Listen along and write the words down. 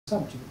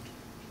subject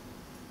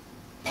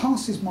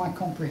passes my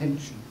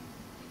comprehension.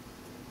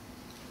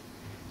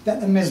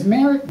 That the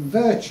mesmeric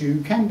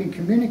virtue can be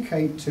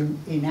communicated to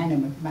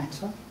inanimate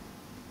matter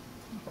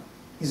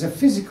is a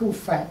physical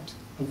fact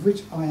of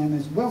which I am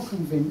as well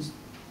convinced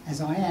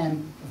as I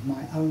am of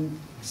my own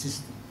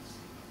existence.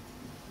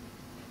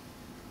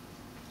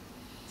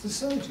 It's a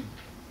surgeon,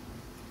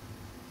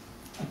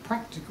 a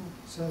practical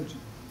surgeon.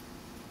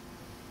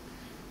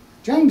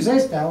 James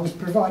Esdale was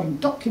providing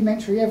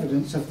documentary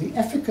evidence of the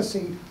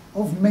efficacy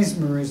of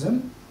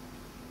mesmerism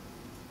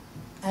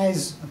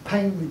as a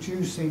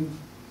pain-reducing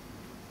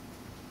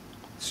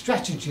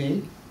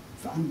strategy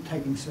for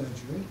undertaking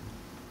surgery.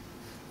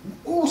 And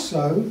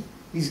also,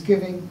 he's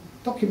giving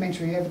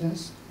documentary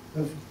evidence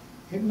of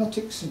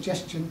hypnotic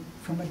suggestion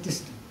from a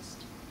distance,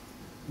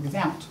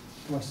 without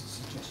voiced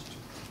suggestion.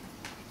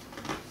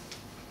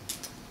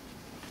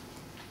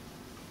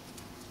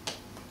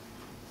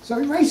 So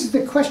it raises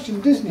the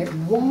question, doesn't it,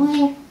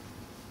 why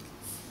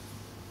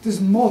does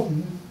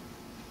modern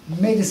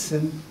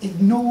medicine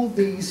ignore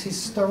these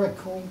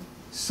historical,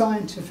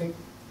 scientific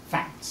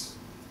facts?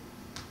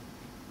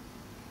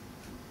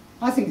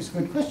 I think it's a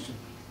good question.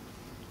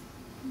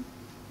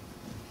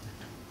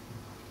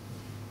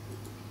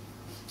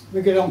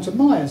 We get on to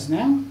Myers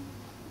now.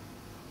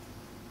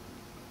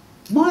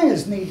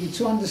 Myers needed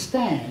to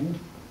understand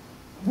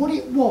what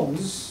it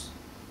was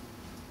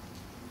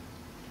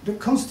that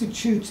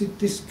constituted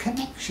this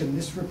connection,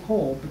 this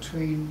rapport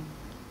between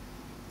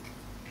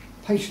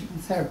patient and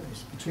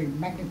therapist, between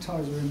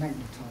magnetizer and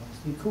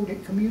magnetized. He called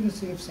it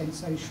community of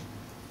sensation.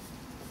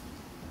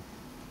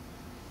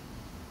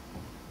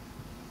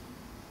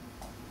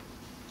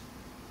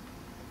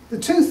 The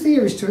two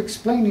theories to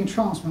explain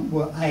entrancement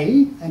were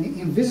A, an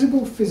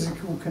invisible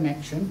physical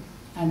connection,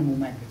 animal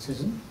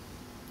magnetism,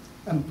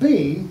 and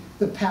B,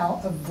 the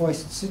power of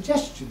voiced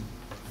suggestion.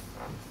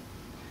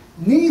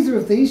 Neither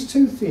of these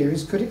two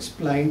theories could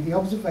explain the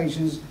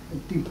observations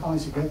of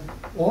Telepathic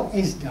or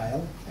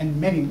Esdale, and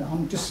many.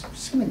 I'm just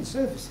skimming the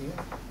surface here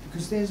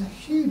because there's a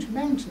huge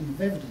mountain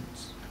of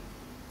evidence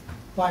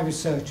by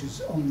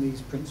researchers on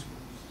these principles.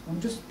 I'll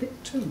just pick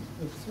 2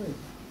 of 3.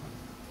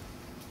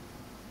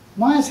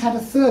 Myers had a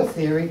third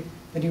theory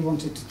that he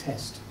wanted to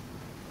test.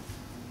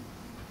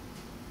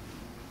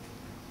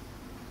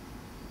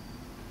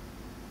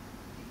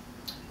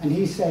 And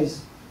he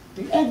says,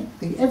 the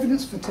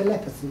evidence for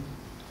telepathy,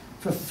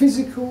 for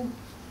psychical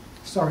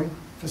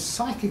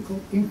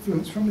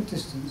influence from a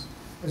distance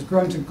has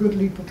grown to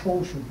goodly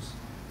proportions.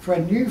 For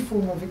a new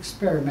form of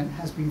experiment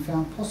has been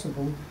found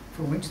possible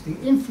from which the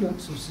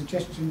influence of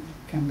suggestion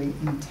can be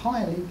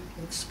entirely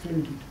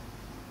excluded.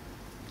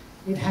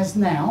 It has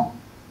now,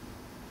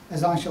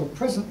 as I shall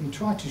presently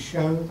try to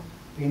show,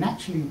 been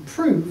actually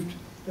proved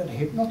that a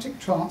hypnotic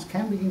trance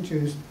can be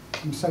induced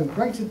from so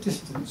great a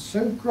distance,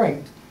 so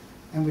great,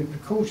 and with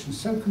precautions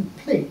so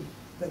complete,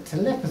 that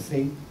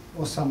telepathy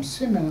or some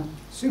similar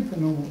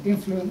supernormal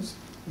influence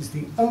is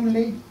the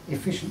only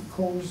efficient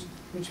cause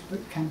which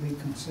can be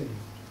conceived.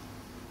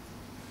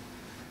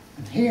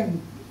 And he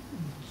and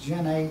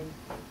Janet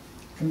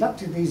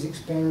conducted these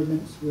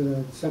experiments with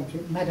a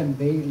subject, Madame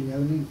B.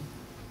 Leone.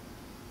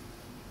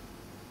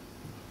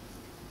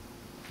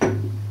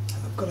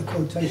 I've got a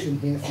quotation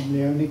here from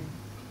Leone,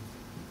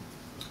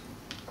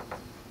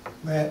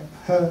 where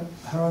her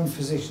own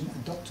physician,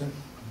 Dr.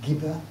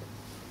 Gibber,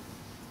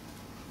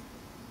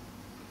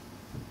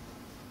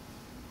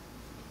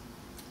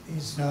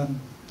 is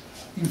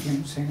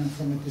influencing her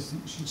from a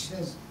distance. She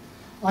says,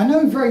 I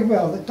know very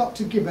well that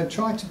Dr. Gibber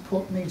tried to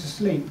put me to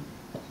sleep,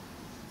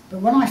 but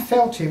when I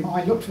felt him,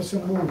 I looked for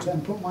some water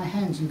and put my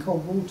hands in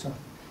cold water.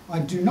 I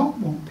do not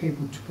want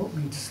people to put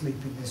me to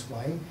sleep in this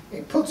way.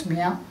 It puts me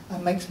out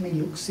and makes me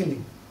look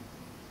silly.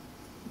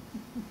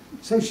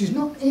 So she's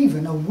not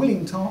even a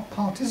willing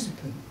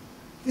participant.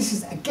 This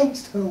is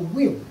against her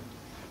will,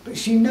 but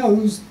she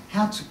knows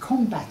how to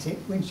combat it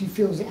when she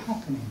feels it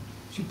happening.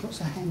 She puts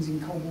her hands in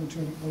cold water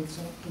and it wakes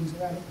her up, brings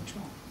her out of the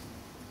trance.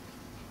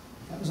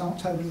 That was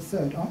October the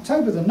 3rd.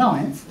 October the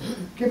 9th,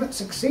 Gibbert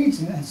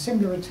succeeds in a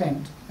similar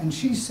attempt, and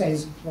she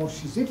says, while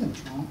she's in a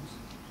trance,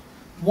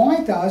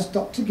 why does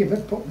Dr.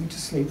 Gibbert put me to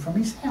sleep from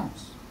his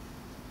house?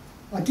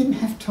 I didn't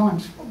have time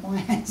to put my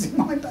hands in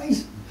my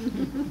basin.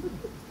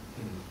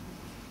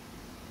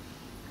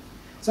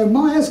 So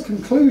Myers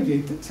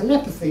concluded that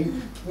telepathy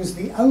was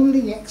the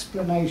only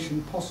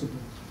explanation possible,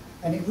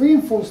 and it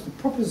reinforced the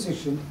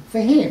proposition for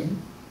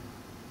him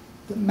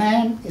that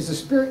man is a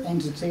spirit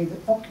entity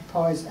that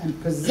occupies and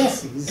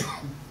possesses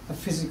a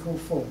physical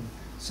form.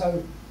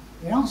 So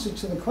in answer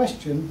to the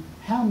question,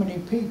 how many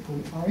people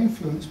are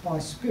influenced by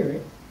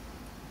spirit?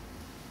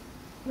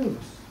 All of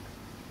us.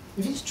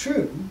 If it's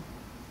true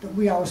that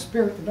we are a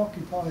spirit that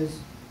occupies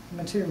a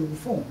material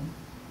form,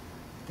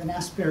 then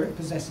our spirit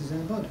possesses our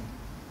body.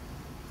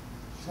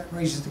 So that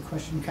raises the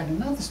question, can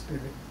another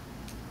spirit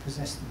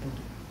possess the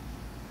body?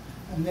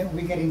 And then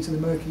we get into the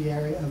murky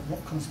area of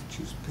what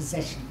constitutes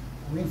possession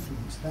or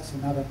influence. That's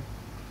another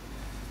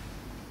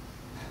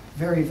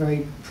very,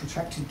 very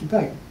protracted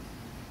debate.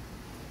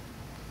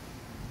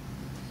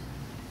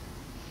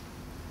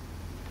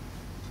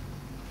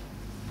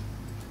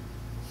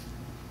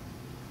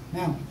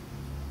 Now,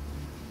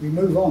 we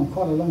move on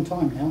quite a long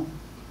time now,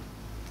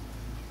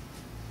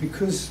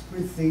 because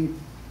with the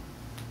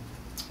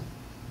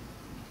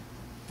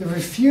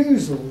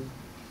refusal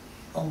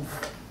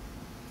of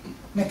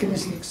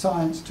mechanistic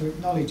science to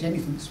acknowledge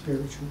anything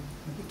spiritual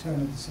at the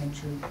turn of the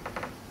century,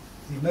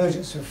 the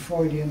emergence of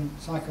Freudian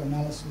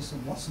psychoanalysis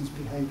and Watson's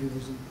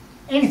behaviourism,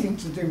 anything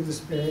to do with the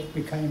spirit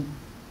became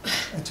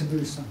a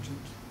taboo subject.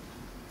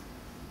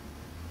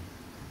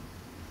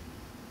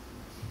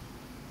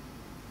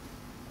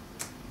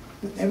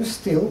 But there were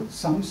still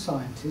some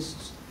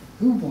scientists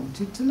who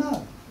wanted to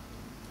know,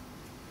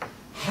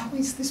 how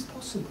is this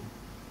possible?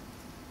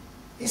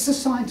 It's a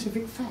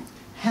scientific fact.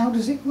 How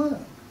does it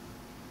work?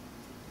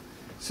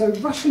 So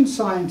Russian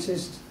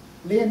scientist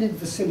Leonid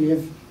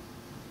Vasiliev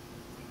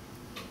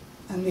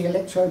and the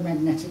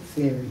electromagnetic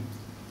theory.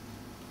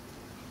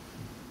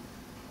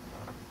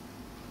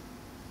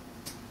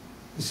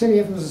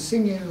 Vasiliev was a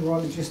senior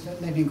neurologist at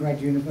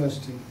Leningrad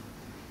University.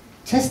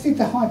 Tested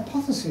the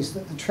hypothesis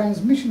that the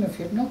transmission of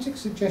hypnotic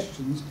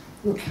suggestions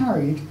were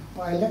carried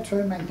by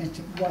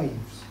electromagnetic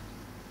waves,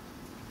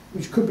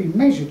 which could be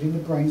measured in the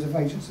brains of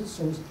agents at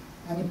source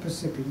and the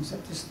recipients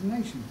at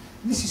destination.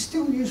 And this is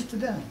still used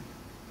today.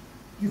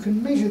 You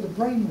can measure the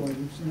brain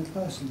waves in a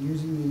person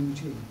using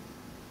the EEG. And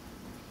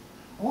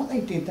what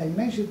they did, they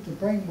measured the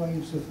brain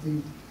waves of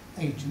the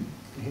agent,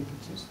 the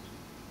hypnotist,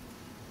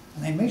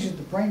 and they measured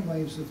the brain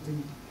waves of the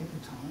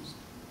hypnotized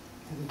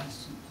at a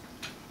distance.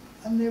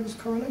 And there was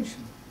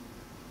correlation.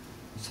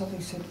 So they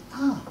said,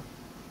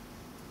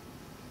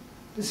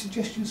 the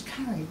suggestion's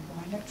carried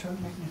by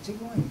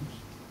electromagnetic waves.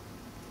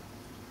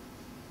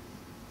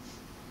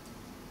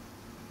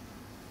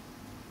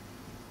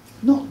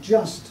 Not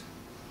just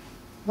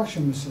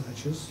Russian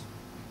researchers,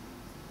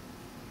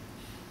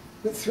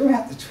 but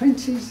throughout the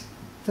 20s,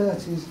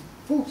 30s,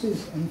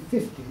 40s and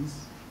 50s,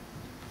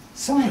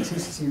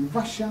 scientists in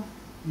Russia,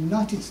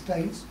 United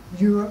States,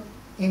 Europe,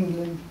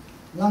 England,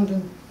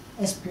 London,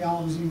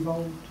 SPR was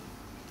involved,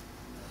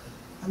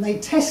 and they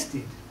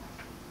tested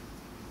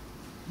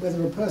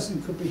whether a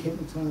person could be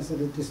hypnotised at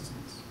a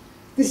distance.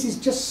 This is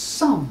just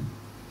some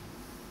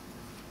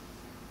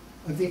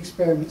of the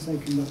experiments they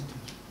conducted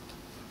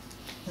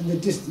and the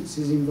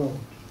distances involved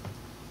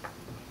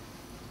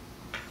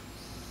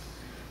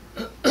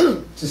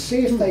to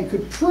see if they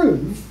could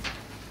prove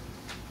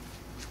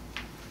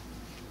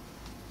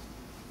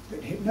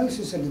that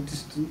hypnosis at a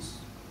distance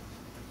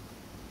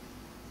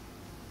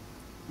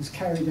is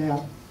carried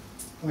out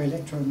by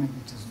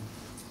electromagnetism.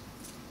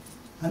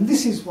 And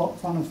this is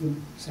what one of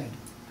them said.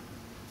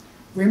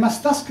 We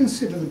must thus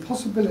consider the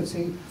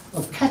possibility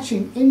of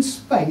catching in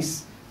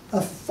space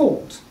a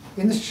thought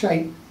in the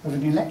shape of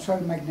an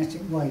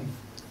electromagnetic wave.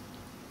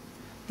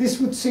 This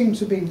would seem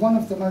to be one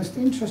of the most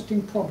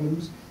interesting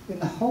problems in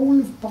the whole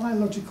of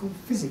biological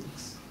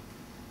physics.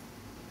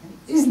 And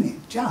isn't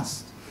it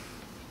just?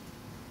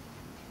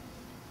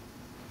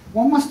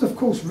 One must of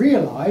course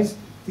realise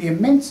the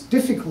immense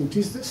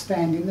difficulties that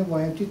stand in the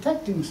way of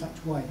detecting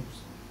such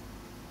waves.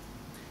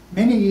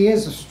 Many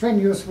years of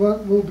strenuous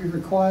work will be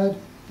required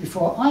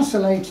before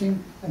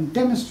isolating and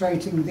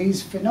demonstrating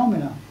these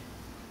phenomena.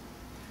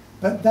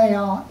 But they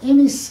are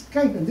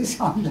inescapable,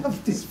 I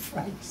love this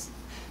phrase,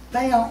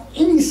 they are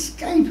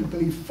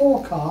inescapably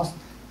forecast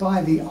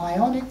by the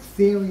ionic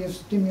theory of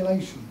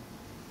stimulation.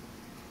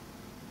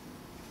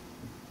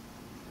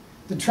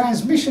 The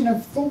transmission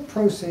of thought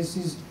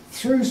processes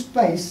through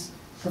space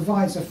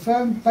provides a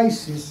firm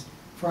basis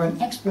for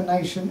an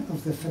explanation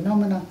of the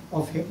phenomena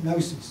of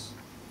hypnosis.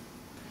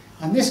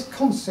 And this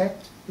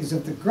concept is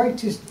of the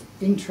greatest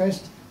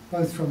interest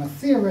both from a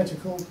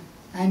theoretical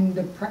and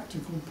a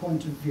practical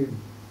point of view.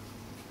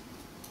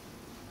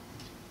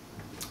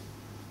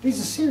 These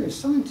are serious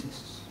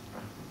scientists.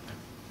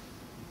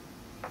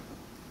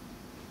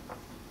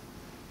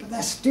 But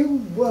they're still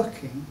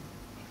working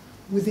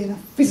within a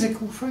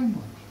physical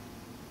framework.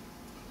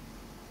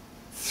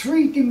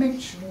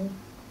 Three-dimensional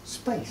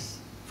space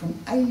from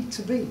A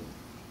to B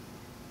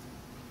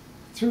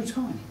through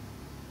time.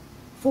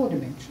 4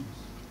 dimensions.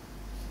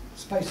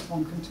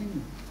 Space-time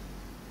continuum.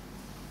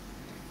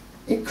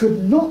 It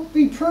could not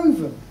be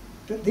proven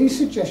that these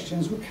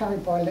suggestions were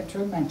carried by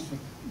electromagnetic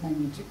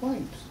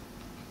waves.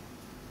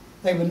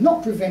 They were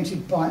not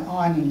prevented by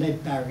iron and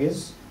lead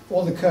barriers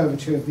or the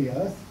curvature of the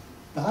Earth.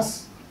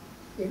 Thus,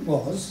 it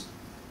was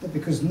that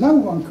because no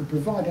one could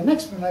provide an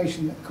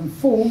explanation that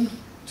conformed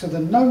to the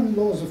known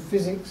laws of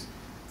physics,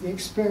 the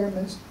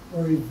experiments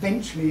were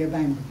eventually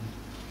abandoned.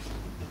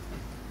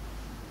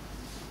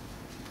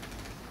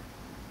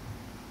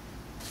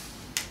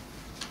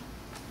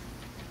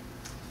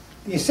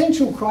 The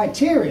essential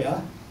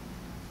criteria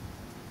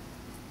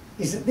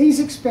is that these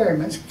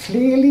experiments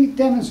clearly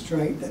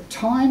demonstrate that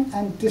time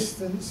and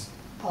distance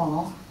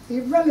are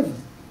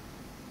irrelevant.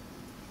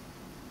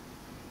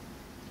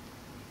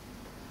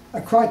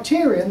 A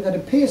criterion that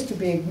appears to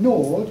be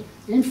ignored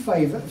in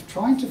favour of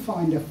trying to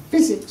find a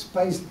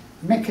physics-based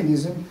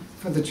mechanism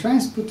for the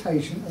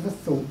transportation of a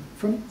thought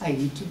from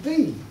A to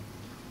B.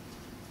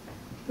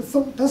 The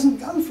thought doesn't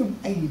go from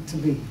A to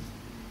B.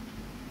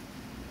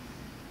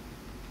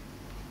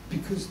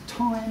 because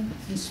time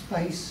and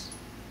space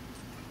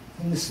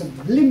in the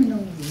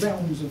subliminal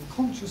realms of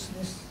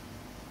consciousness,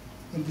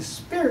 in the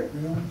spirit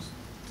realms,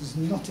 does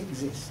not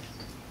exist.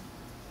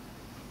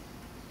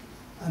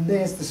 And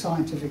there's the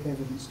scientific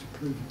evidence to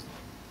prove it.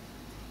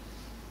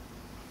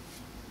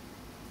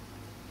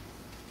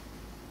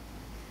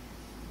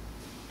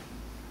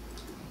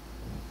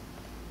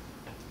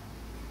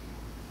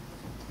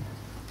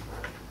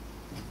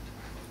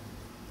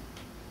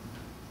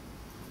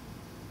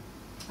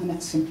 And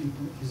that's simply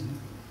put, isn't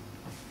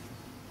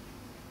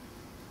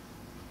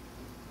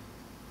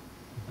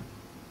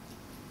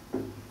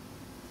it?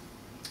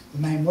 The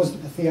man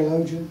wasn't a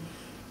theologian,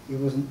 he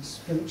wasn't a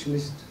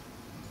spiritualist,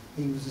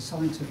 he was a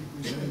scientific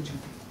researcher.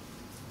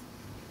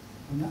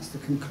 And that's the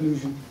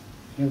conclusion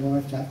he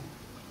arrived at.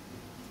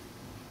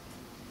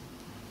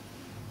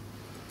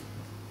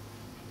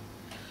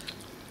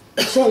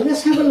 So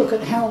let's have a look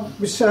at how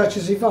research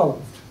has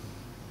evolved.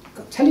 We've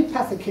got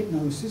telepathic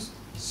hypnosis,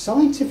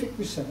 scientific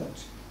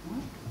research,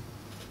 right?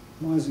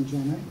 Myers and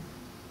Janet.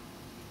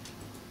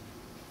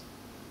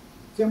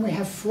 Then we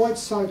have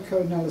Freud's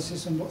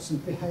psychoanalysis and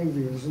Watson's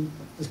behaviourism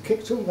has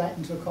kicked all that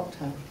into a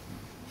cocktail.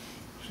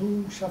 It's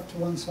all shoved to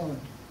one side.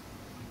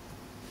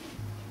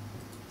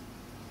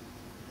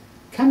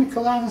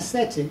 Chemical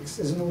anaesthetics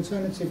as an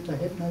alternative to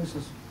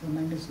hypnosis or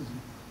magnetism.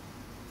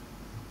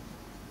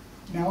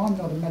 Now, I'm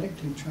not a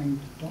medically trained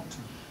doctor.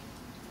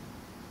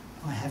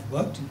 I have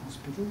worked in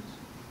hospitals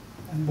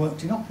and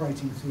worked in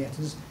operating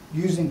theatres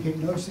using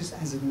hypnosis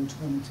as an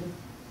alternative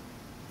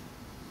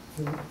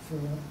for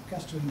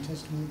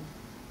gastrointestinal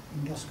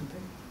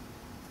endoscopy.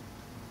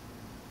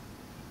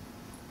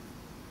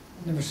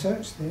 And the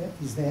research there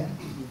is there,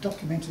 the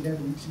documented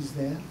evidence is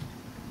there,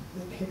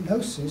 that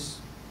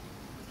hypnosis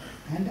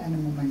and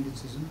animal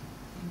magnetism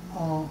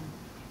are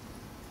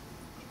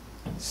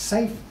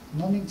safe,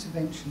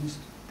 non-interventionist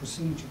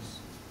procedures.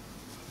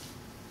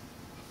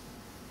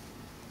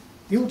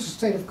 The altered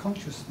state of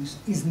consciousness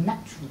is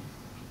natural.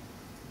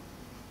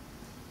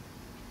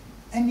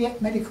 And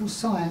yet medical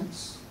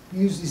science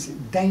uses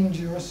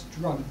dangerous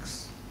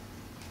drugs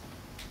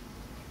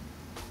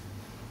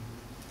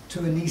to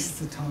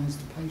anaesthetise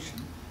the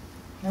patient.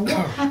 Now,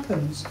 what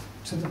happens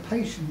to the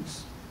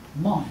patient's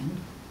mind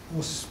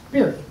or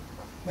spirit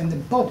when the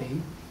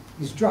body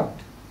is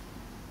drugged?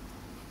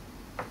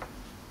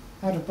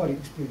 Out-of-body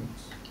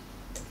experience.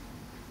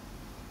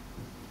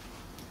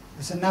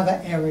 That's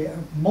another area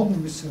of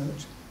modern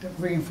research that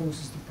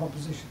reinforces the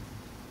proposition.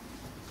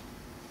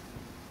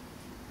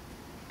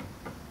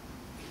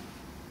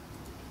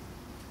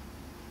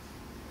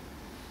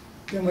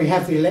 Then we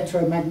have the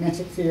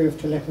electromagnetic theory of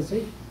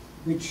telepathy,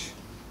 which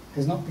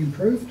has not been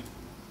proved.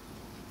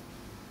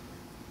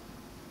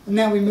 And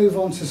now we move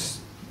on to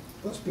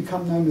what's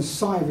become known as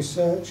psi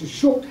research, a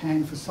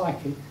shorthand for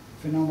psychic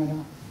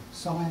phenomena,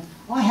 psi.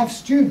 I have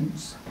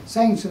students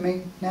saying to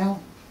me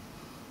now,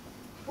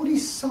 what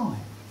is psi?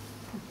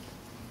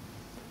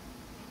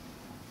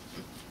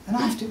 And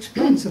I have to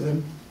explain to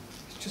them,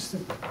 it's just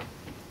the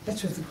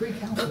letter of the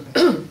Greek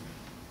alphabet.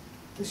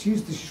 Let's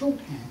use the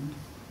shorthand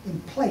in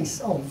place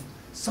of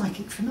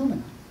psychic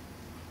phenomena.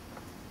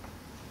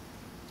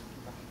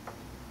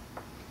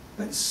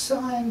 But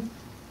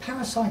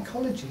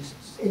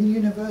parapsychologists in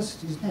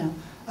universities now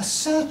are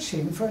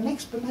searching for an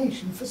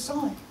explanation for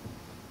psi.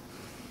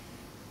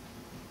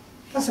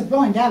 That's a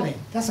blind alley,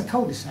 that's a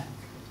cul-de-sac.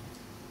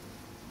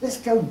 Let's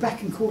go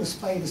back and call a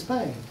spade a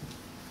spade.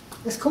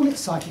 Let's call it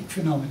psychic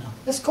phenomena.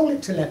 Let's call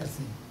it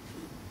telepathy.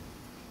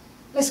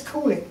 Let's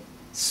call it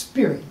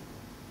spirit.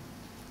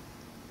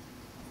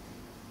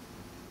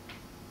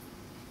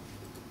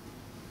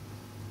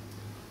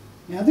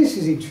 Now this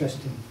is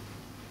interesting.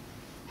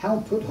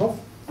 Hal Puthoff,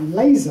 a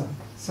laser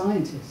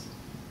scientist,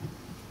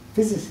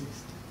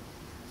 physicist,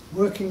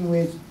 working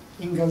with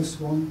Ingo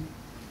Swann,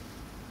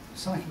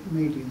 psychic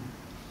medium.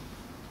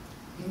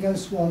 Ingo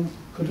Swann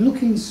could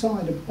look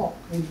inside a box,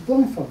 with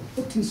blindfold,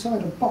 looked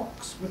inside a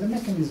box with a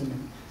mechanism in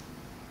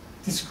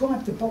it,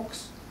 described the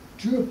box,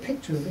 drew a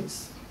picture of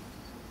its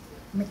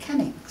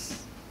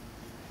mechanics,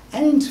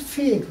 and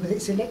interfered with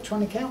its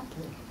electronic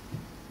output.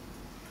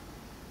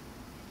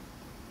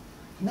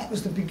 And that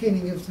was the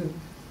beginning of the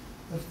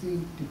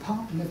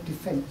Department of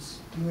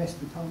Defence, US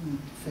Department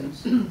of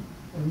Defence, a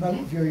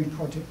remote viewing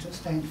project at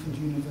Stanford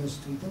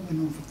University that went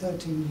on for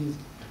 13 years,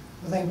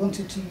 where they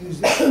wanted to use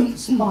it for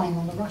spying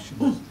on the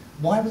Russians.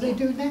 Why were they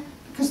doing that?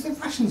 Because the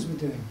Russians were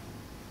doing it.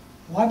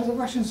 Why were the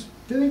Russians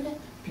doing it?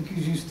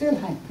 Because you still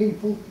had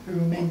people who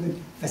remembered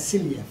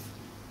Vasilyev.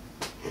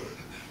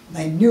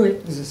 They knew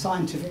it was a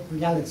scientific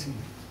reality.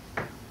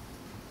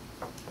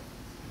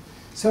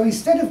 So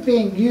instead of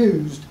being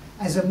used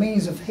as a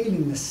means of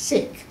healing the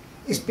sick,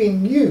 it's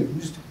being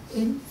used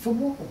for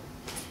war.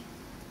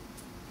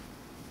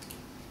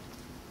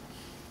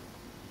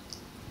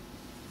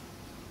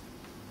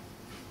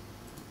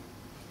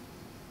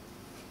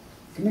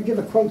 I'm going to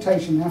give a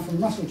quotation now from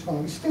Russell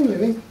Targ. He's still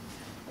living.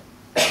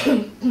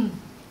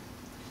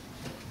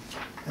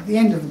 At the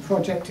end of the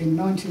project in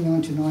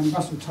 1999,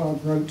 Russell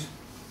Targ wrote,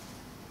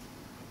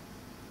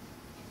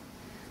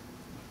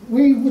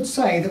 we would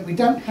say that we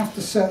don't have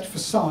to search for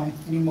psi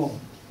anymore.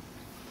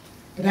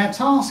 But our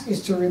task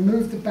is to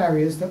remove the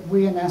barriers that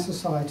we in our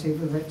society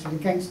have erected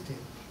against it.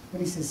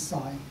 When he says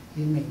psi,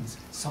 he means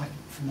psychic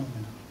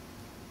phenomena.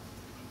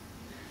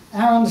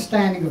 Our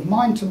understanding of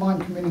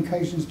mind-to-mind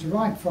communications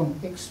derived from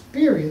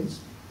experience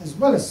as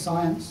well as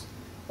science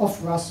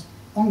offer us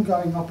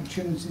ongoing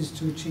opportunities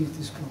to achieve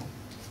this goal.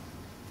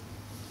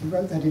 He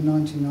wrote that in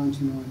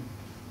 1999.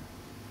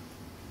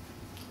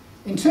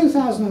 In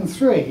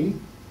 2003,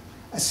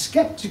 a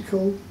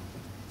skeptical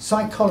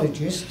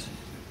psychologist,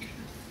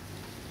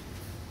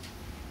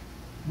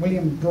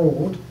 William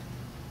Broad,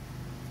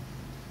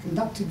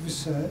 conducted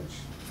research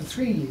for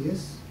 3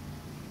 years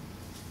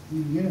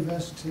in a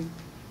university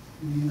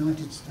in the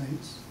United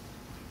States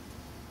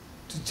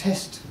to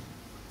test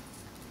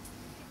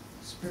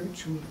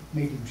spiritual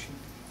mediumship.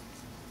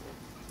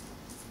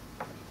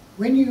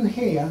 When you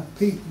hear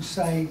people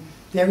say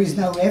there is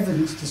no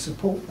evidence to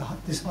support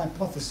this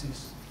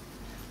hypothesis,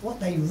 what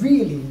they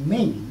really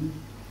mean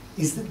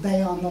is that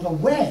they are not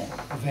aware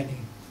of any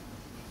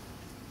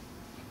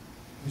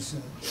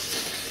research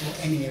or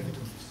any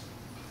evidence.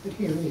 But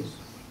here it is.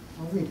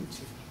 I'll read it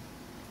to you.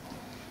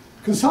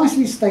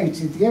 Concisely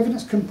stated, the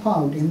evidence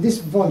compiled in this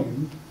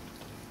volume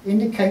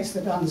indicates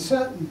that under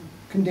certain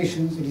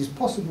conditions it is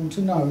possible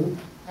to know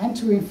and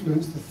to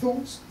influence the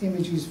thoughts,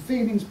 images,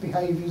 feelings,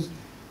 behaviours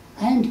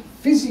and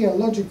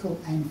physiological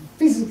and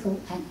physical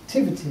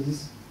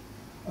activities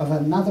of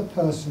another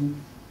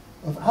person,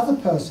 of other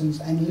persons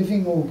and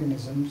living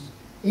organisms,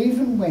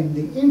 even when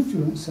the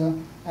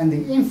influencer and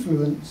the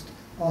influenced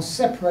are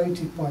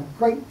separated by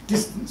great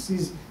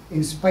distances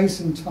in space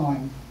and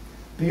time,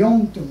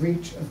 beyond the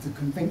reach of the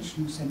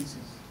conventional senses.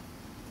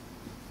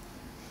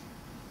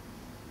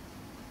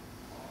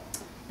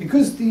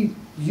 Because the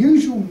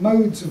usual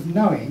modes of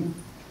knowing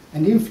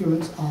and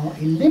influence are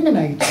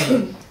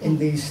eliminated in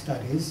these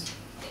studies,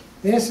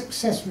 their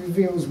success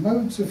reveals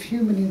modes of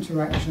human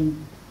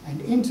interaction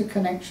and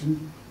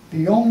interconnection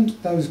beyond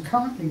those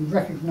currently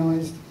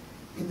recognised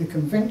in the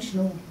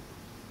conventional,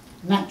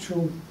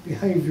 natural,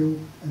 behavioural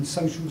and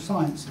social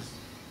sciences.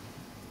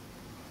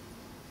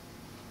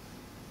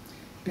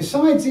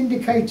 Besides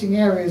indicating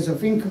areas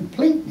of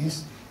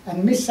incompleteness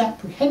and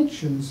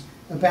misapprehensions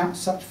about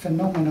such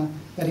phenomena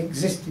that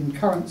exist in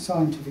current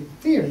scientific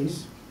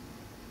theories,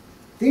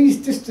 these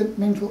distant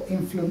mental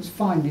influence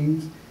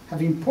findings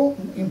have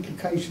important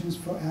implications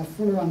for our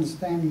fuller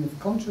understanding of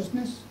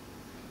consciousness,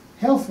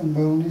 health and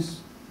wellness,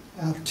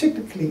 our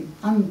typically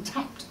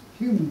untapped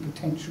human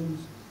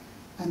potentials,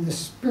 and the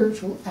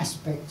spiritual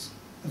aspects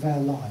of our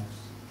lives.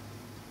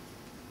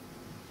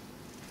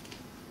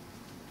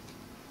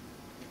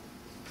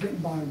 Written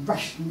by a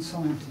Russian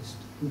scientist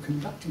who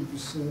conducted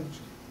research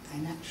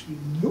and actually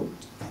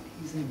looked at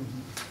his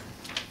evidence.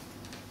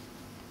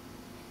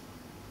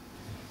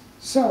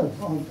 So,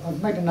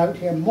 I've made a note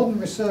here, modern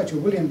researcher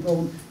William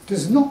Broad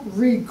does not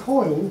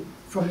recoil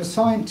from the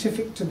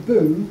scientific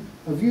taboo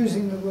of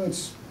using the word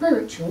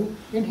spiritual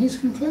in his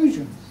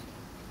conclusions.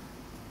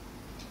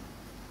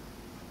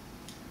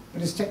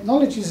 But as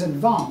technology has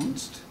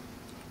advanced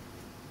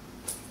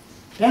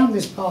down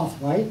this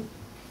pathway,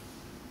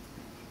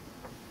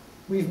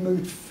 we've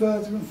moved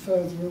further and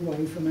further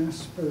away from our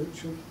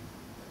spiritual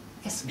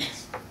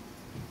essence.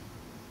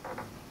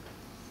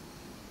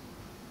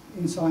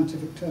 In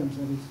scientific terms,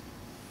 that is.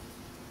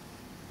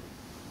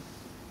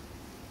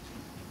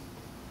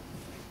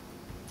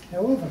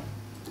 However,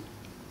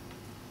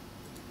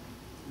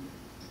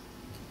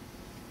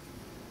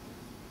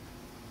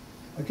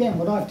 again,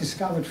 what I've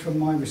discovered from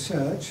my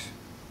research,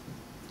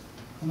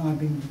 and I've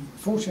been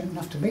fortunate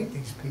enough to meet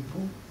these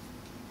people,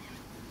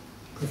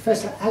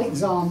 Professor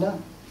Alexander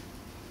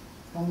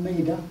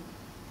Almeida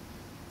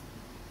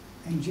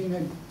and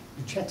Gina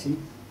Luchetti,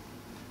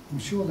 I'm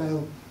sure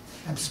they'll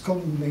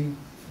abscond me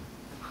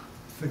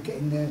for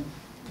getting the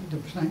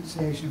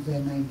pronunciation of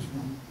their names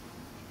wrong,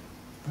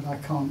 but I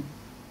can't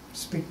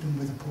speak them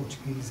with a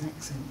Portuguese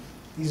accent.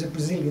 These are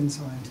Brazilian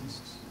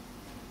scientists.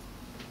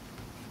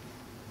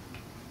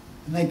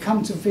 And they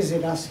come to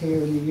visit us here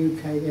in the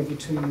UK every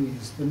 2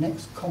 years. The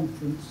next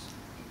conference,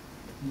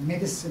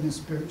 Medicine and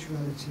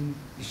Spirituality,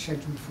 is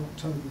scheduled for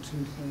October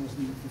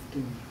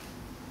 2015.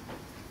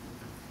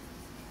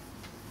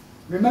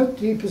 Remote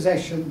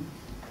depossession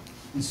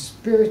and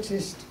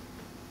spiritist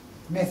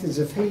methods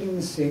of healing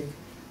the sick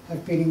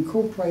have been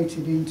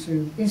incorporated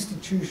into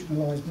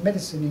institutionalised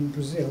medicine in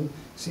Brazil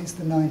since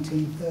the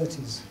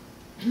 1930s.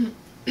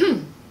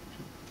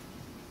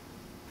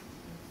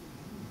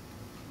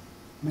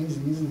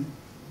 Amazing, isn't it?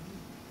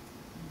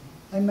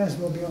 They may as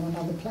well be on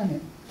another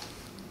planet,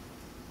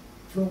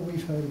 for all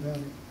we've heard about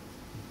it.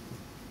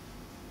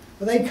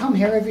 But they come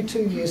here every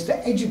 2 years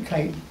to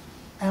educate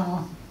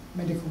our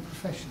medical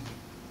profession.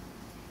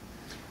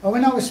 And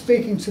when I was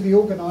speaking to the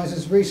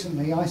organisers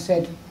recently, I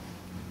said,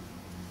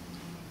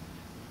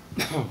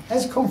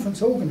 as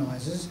conference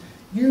organisers,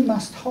 you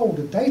must hold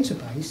a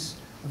database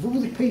of all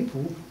the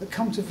people that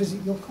come to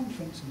visit your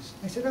conferences.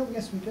 They said, oh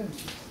yes, we do.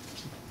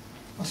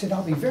 I said,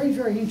 I'll be very,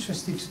 very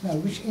interested to know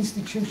which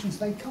institutions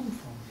they come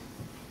from.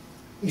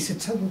 It's a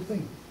total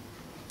thing.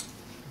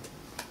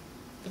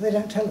 But they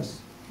don't tell us.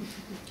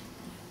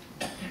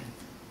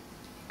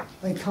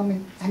 They come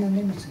in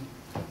anonymity.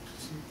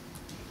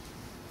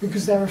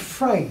 Because they're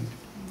afraid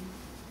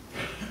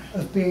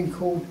of being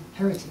called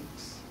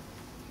heretics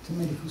to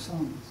medical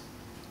science.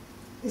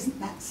 Isn't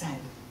that sad?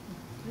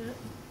 Yeah.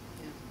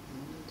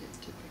 It's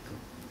typical.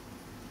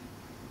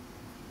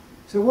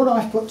 So what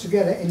I've put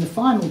together in the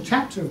final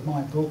chapter of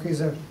my book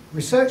is a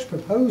research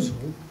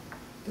proposal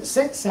that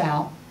sets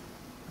out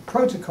a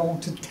protocol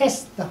to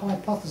test the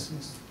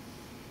hypothesis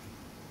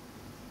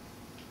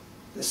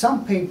that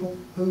some people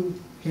who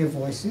hear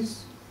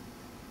voices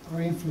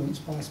are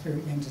influenced by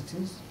spirit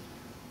entities,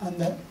 and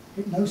that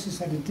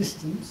hypnosis at a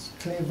distance,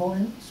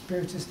 clairvoyant,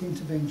 spiritist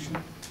intervention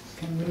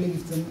can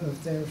relieve them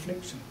of their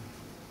affliction.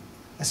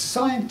 A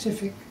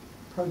scientific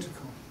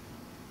protocol.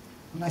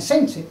 And I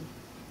sent it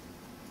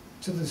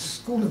to the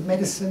School of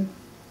Medicine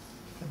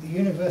at the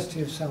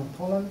University of Sao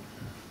Paulo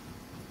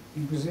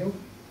in Brazil,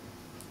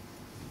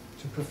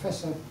 to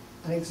Professor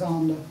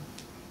Alexander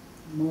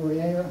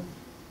Moreira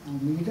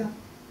Almeida,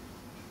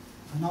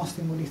 and asked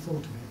him what he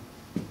thought of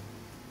it.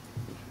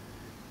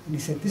 And he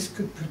said this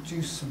could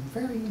produce some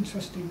very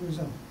interesting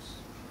results.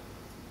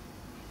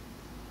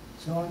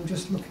 So I'm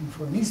just looking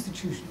for an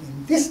institution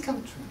in this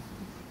country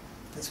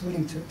that's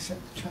willing to accept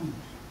the challenge.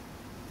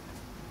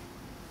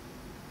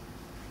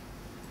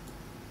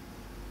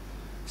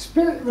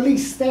 Spirit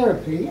release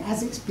therapy,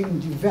 as it's been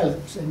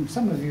developed, and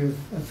some of you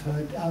have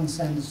heard Alan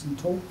Sanderson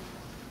talk,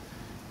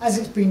 as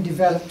it's been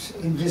developed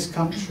in this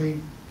country,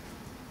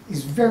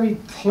 is very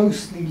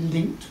closely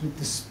linked with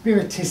the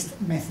spiritist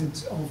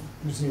methods of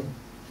Brazil.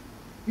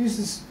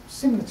 Uses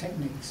similar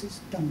techniques. It's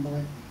done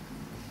by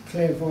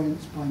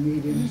clairvoyance, by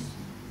mediums,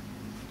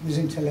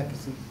 using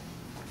telepathy.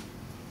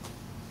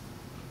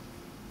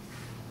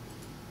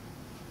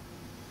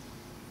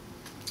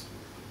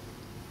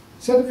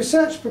 So the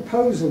research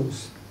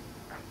proposals,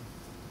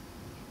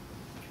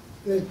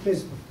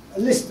 there's a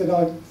list that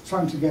I've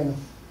thrown together.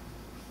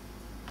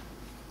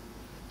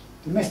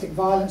 Domestic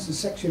violence and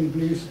sexual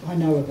abuse, I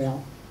know about.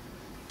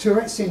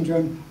 Tourette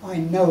syndrome, I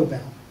know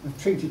about.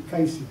 I've treated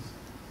cases.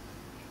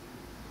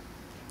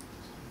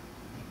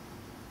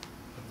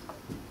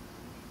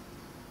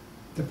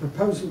 The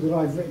proposal that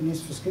I've written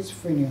is for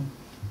schizophrenia.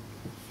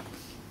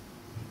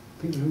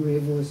 People who hear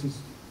voices,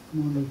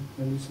 minor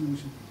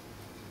hallucination.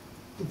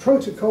 The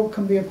protocol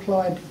can be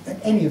applied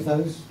at any of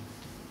those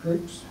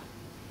groups.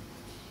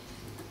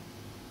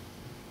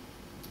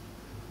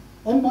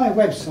 On my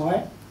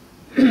website,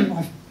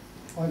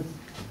 I've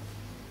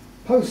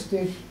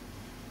posted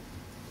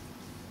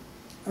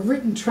a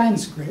written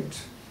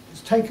transcript.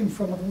 It's taken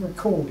from a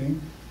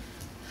recording.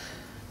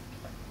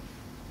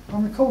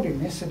 I'm recording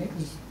this, and it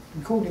was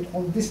recorded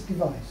on this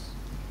device.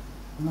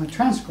 And I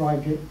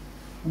transcribed it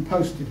and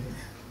posted it.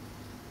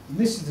 And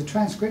this is the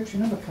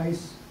transcription of a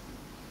case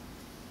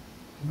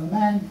of a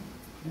man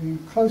living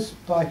close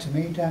by to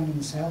me down in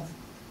the south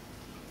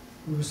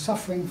who was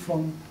suffering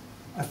from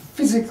a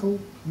physical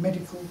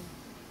medical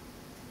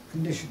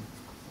condition,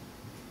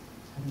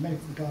 had a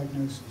medical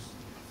diagnosis.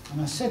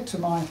 And I said to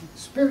my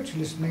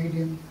spiritualist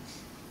medium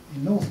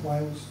in North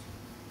Wales,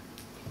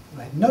 who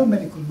had no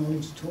medical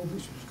knowledge at all,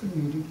 which was good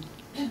medium,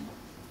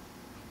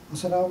 I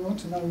said, I want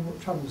to know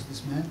what troubles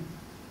this man.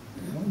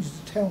 I want you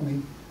to tell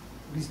me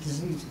what his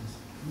disease is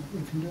and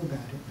what we can do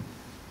about it.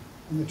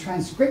 And the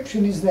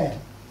transcription is there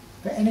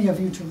for any of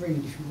you to read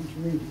if you want to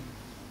read it.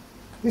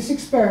 This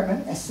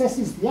experiment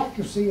assesses the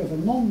accuracy of a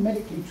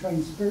non-medically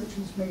trained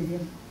spiritualist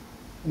medium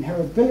in her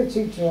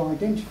ability to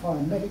identify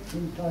a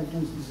medically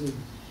diagnosed disease.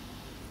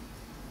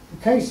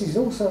 The case is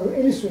also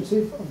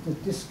illustrative of the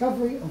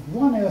discovery of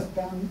one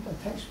earthbound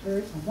attached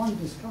spirit and one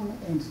discarnate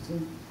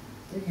entity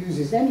that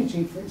uses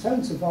energy for its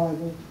own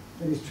survival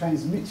that is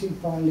transmitted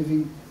by a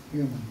living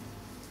human.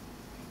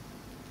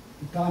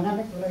 The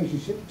dynamic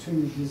relationship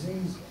between the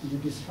disease and the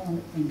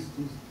discarnate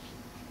entities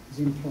is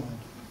implied.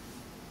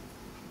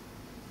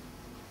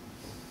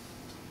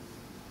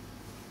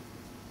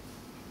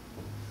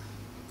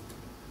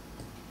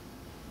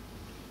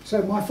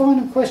 So my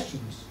final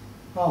questions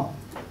are,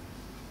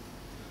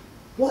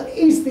 what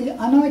is the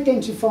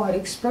unidentified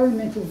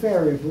experimental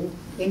variable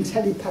in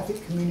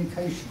telepathic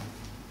communication?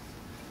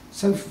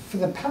 So for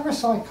the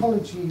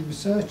parapsychology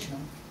researcher,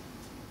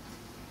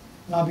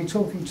 and I'll be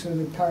talking to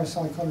the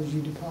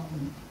parapsychology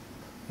department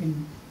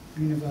in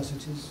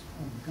universities,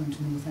 I'm going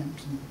to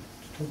Northampton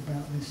to talk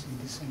about this in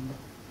December.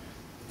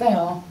 They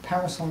are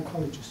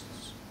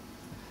parapsychologists,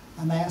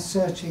 and they are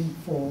searching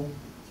for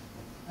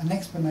an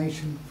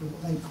explanation for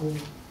what they call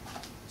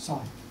psi.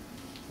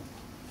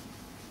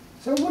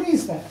 So what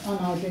is that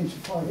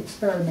unidentified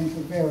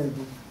experimental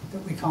variable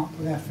that we can't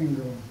put our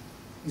finger on?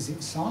 Is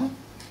it psi?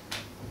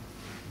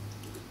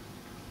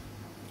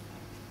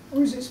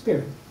 Or is it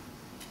spirit?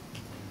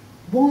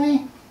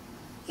 Why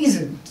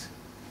isn't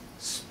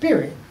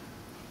spirit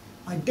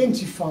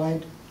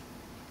identified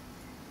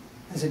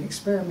as an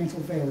experimental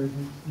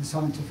variable in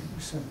scientific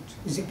research?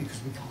 Is it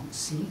because we can't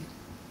see?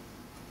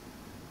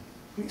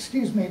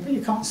 Excuse me, but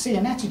you can't see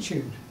an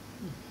attitude.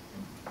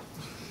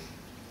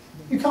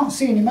 You can't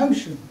see an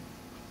emotion.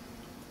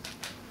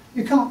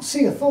 You can't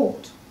see a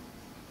thought.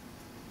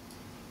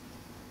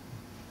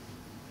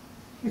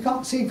 You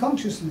can't see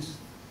consciousness.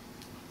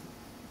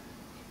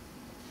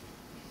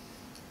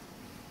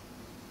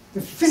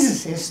 The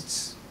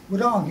physicists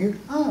would argue,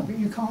 but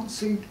you can't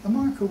see a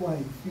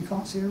microwave, you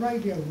can't see a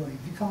radio wave,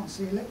 you can't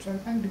see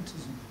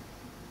electromagnetism.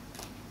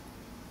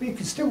 But you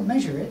can still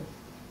measure it.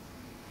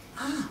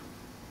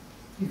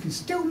 You can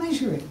still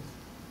measure it.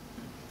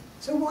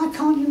 So why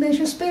can't you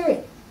measure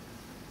spirit?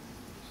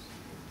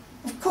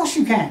 Of course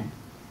you can.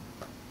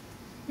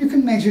 You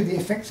can measure the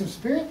effects of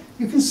spirit.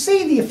 You can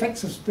see the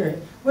effects of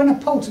spirit. When a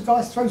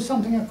poltergeist throws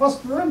something across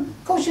the room,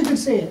 of course you can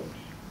see it.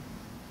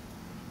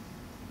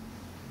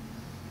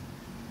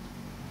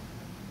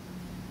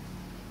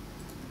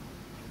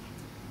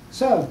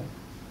 So,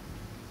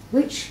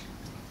 which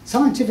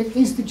scientific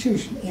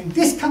institution in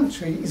this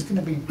country is going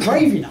to be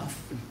brave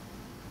enough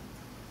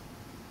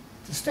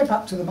to step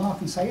up to the mark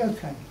and say,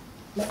 okay,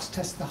 let's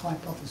test the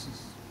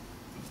hypothesis?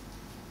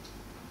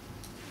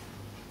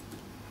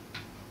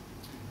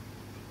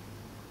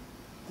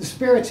 The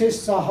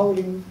Spiritists are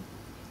holding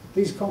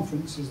these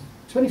conferences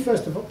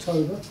 21st of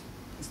October.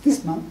 It's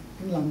this month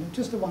in London,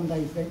 just a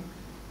one-day thing.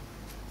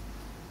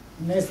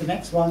 And there's the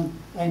next one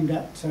aimed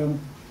at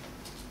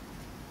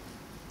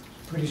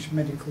British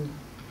medical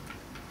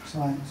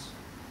science.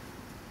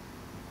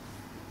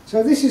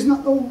 So this is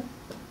not all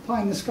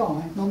pie in the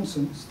sky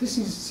nonsense. This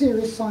is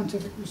serious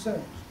scientific research.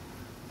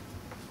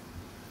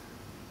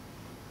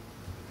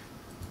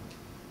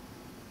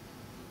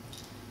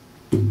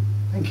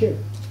 Thank you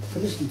for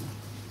listening.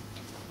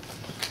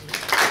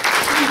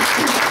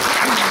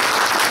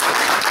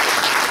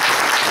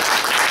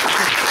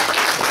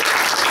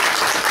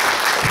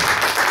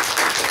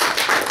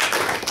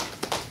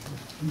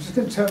 I'm just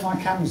going to turn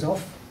my cameras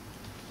off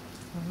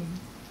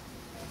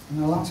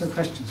and I'll answer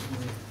questions for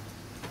you,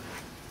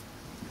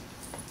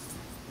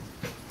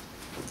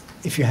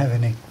 if you have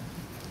any.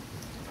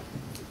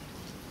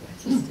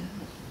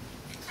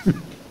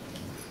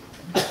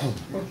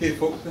 Okay,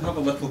 folks, we have a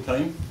little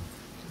time.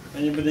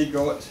 Anybody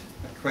got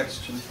a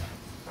question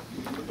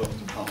for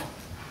Dr. Pat?